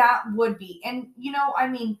child. That would be, and I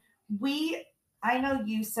mean, I know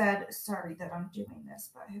you said, sorry that I'm doing this,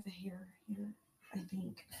 but I have a hair here, I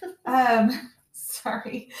think.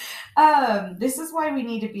 Sorry. This is why we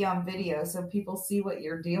need to be on video, so people see what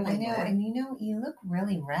you're dealing with. I know, and you look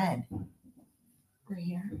really red. Right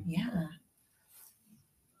here? Yeah.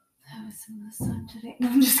 I was in the sun today. No,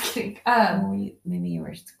 I'm just kidding. Maybe you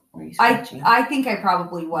were scratching. I think I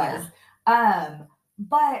probably was. Yeah.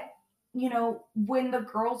 But, when the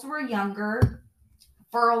girls were younger,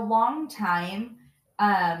 for a long time,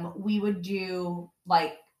 we would do,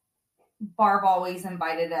 like, Barb always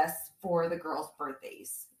invited us for the girls'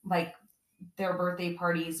 birthdays. Like, their birthday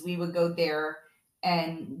parties, we would go there,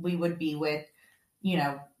 and we would be with,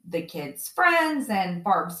 the kids' friends and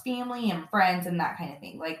Barb's family and friends and that kind of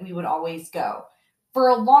thing. Like, we would always go. For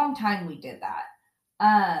a long time, we did that.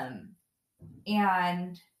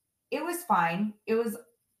 And it was fine. It was,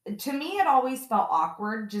 to me, it always felt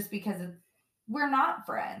awkward just because we're not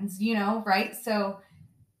friends, right? So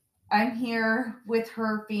I'm here with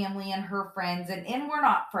her family and her friends, and we're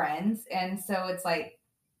not friends. And so it's like,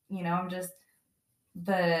 I'm just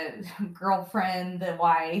the girlfriend, the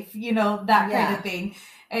wife, that kind of thing.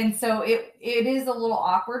 And so it is a little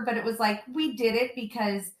awkward, but it was like, we did it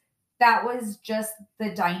because that was just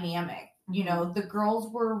the dynamic. The girls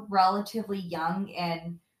were relatively young,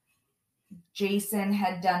 and Jason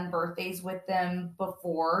had done birthdays with them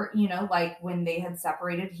before, you know, like when they had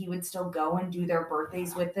separated, he would still go and do their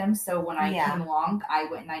birthdays with them. So when I came along, I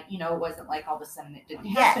went and you know, it wasn't like all of a sudden it didn't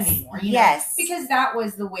happen anymore, you know, because that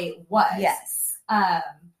was the way it was. Yes.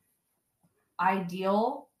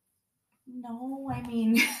 Ideal. No, I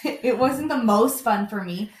mean, it wasn't the most fun for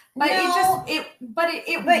me, but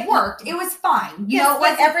it worked. It was fine. You know,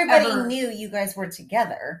 but everybody knew you guys were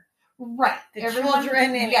together. Right. The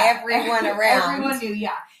children and everyone around. Everyone knew,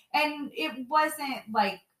 yeah. And it wasn't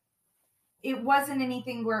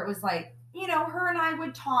anything where it was like, you know, her and I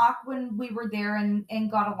would talk when we were there and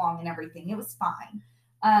got along and everything. It was fine.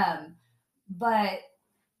 But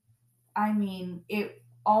I mean, it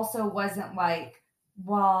also wasn't like,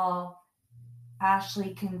 well,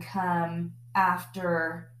 Ashley can come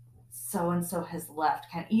after so-and-so has left.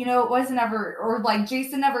 You know, it wasn't ever, or like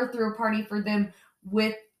Jason never threw a party for them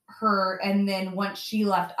with her, and then once she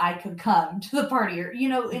left, I could come to the party, or, you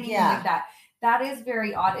know, anything like that. That is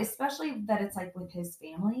very odd, especially that it's like with his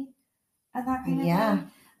family and that kind of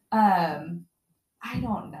thing. I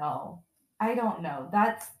don't know.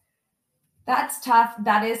 That's tough.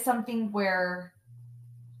 That is something where,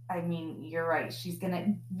 I mean, you're right.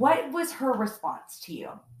 What was her response to you?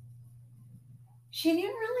 She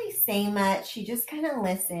didn't really say much. She just kind of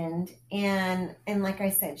listened. And like I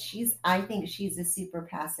said, I think she's a super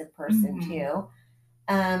passive person too.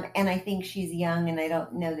 And I think she's young, and I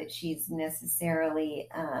don't know that she's necessarily,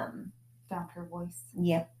 found her voice.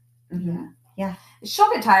 Yep. Mm-hmm. Yeah.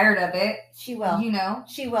 She'll get tired of it. She will. You know?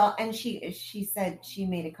 She will. And she said, she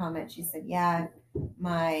made a comment. She said, yeah,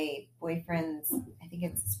 my boyfriend's, I think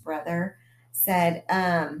it's his brother, said,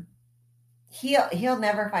 he'll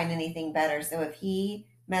never find anything better. So if he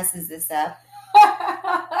messes this up,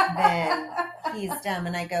 then he's dumb.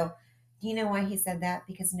 And I go, do you know why he said that?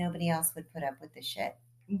 Because nobody else would put up with this shit.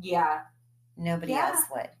 Yeah. Nobody else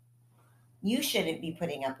would. You shouldn't be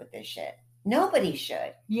putting up with this shit. Nobody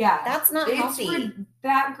should. Yeah. That's not healthy.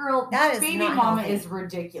 That girl, that is baby not mama healthy. is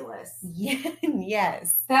ridiculous.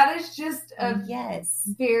 Yes. That is just a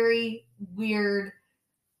very weird,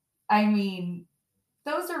 I mean,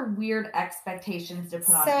 those are weird expectations to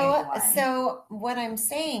put on anyone. So what I'm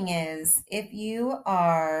saying is, if you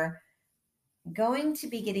are going to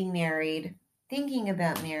be getting married, thinking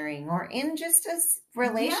about marrying, or in just a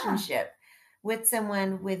relationship with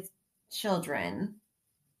someone with children,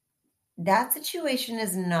 that situation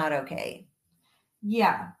is not okay.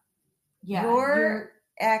 Yeah. Your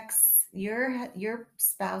ex, your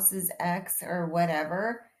spouse's ex or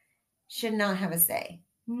whatever should not have a say.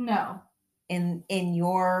 No. In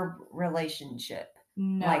your relationship.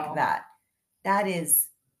 No. Like that.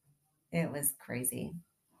 It was crazy.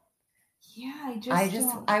 Yeah,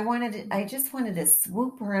 I just wanted to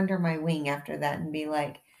swoop her under my wing after that and be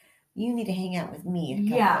like, you need to hang out with me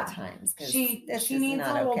a couple of times. She needs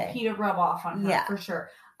a little pee to rub off on her, for sure.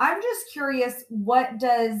 I'm just curious, what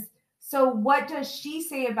does she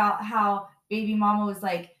say about how baby mama was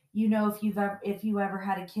like, you know, if you ever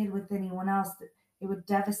had a kid with anyone else, it would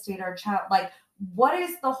devastate our child. Like, what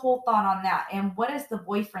is the whole thought on that? And what does the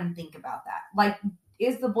boyfriend think about that? Like,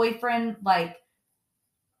 is the boyfriend like,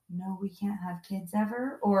 no, we can't have kids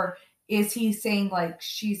ever? Or is he saying like,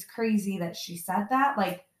 she's crazy that she said that?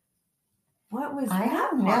 Like, what was that? I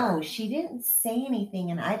don't know. She didn't say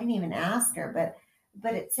anything, and I didn't even ask her,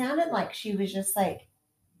 but it sounded like she was just like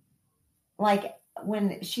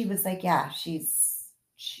when she was like, yeah, she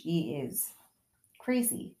is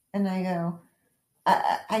crazy. And I go,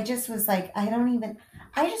 I just was like, I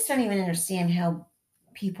just don't even understand how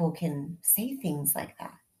people can say things like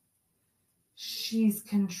that. She's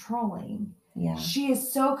controlling. Yeah. She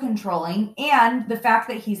is so controlling. And the fact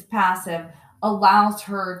that he's passive allows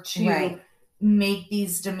her to make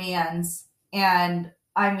these demands. And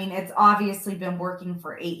I mean, it's obviously been working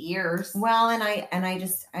for 8 years. Well, and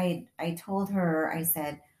I told her, I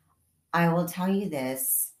said, I will tell you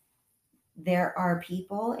this. There are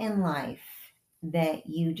people in life that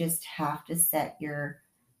you just have to set your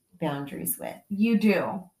boundaries with. You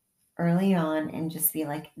do. Early on, and just be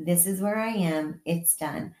like, this is where I am. It's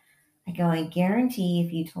done. I go, I guarantee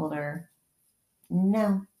if you told her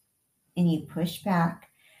no, and you push back,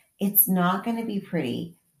 it's not going to be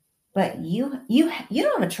pretty, but you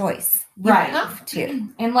don't have a choice. You have to.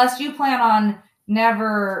 Unless you plan on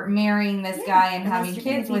never marrying this guy and having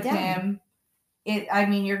kids with him,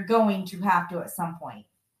 you're going to have to at some point.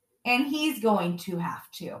 And he's going to have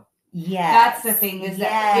to. Yes. That's the thing, is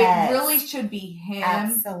that it really should be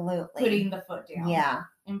him putting the foot down. Yeah.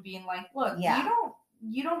 And being like, look,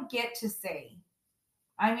 you don't get to say.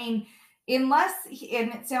 I mean, unless,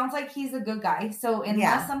 and it sounds like he's a good guy. So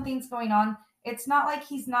unless something's going on, it's not like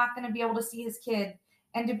he's not going to be able to see his kid.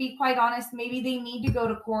 And to be quite honest, maybe they need to go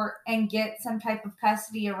to court and get some type of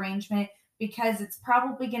custody arrangement, because it's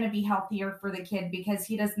probably going to be healthier for the kid, because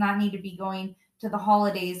he does not need to be going to the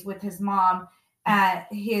holidays with his mom at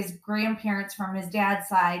his grandparents from his dad's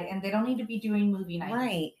side, and they don't need to be doing movie night.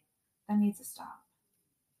 Right. That needs to stop.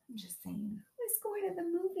 I'm just saying. Who's going to the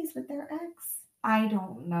movies with their ex? I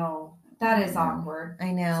don't know. That is awkward.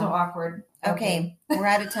 I know. So awkward. Okay, we're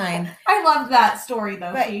out of time. I love that story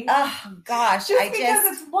though. But, oh gosh, because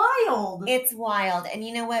it's wild. It's wild, and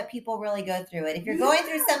you know what? People really go through it. If you're going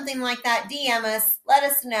through something like that, DM us. Let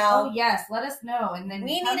us know. Oh yes, let us know, and then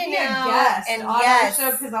we need to know. Yes, and on yes,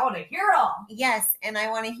 our show, because I want to hear them. Yes, and I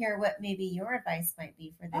want to hear what maybe your advice might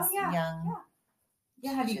be for this young.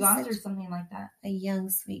 Yeah, have you gone through something like that? A young,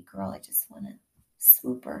 sweet girl. I just want to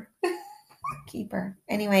swoop her, keep her.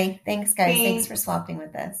 Anyway, thanks, guys. Thanks for swapping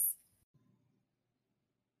with us.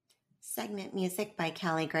 Segment music by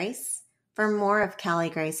Callie Grace. For more of Callie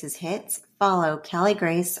Grace's hits, follow Callie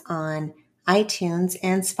Grace on iTunes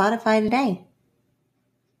and Spotify today.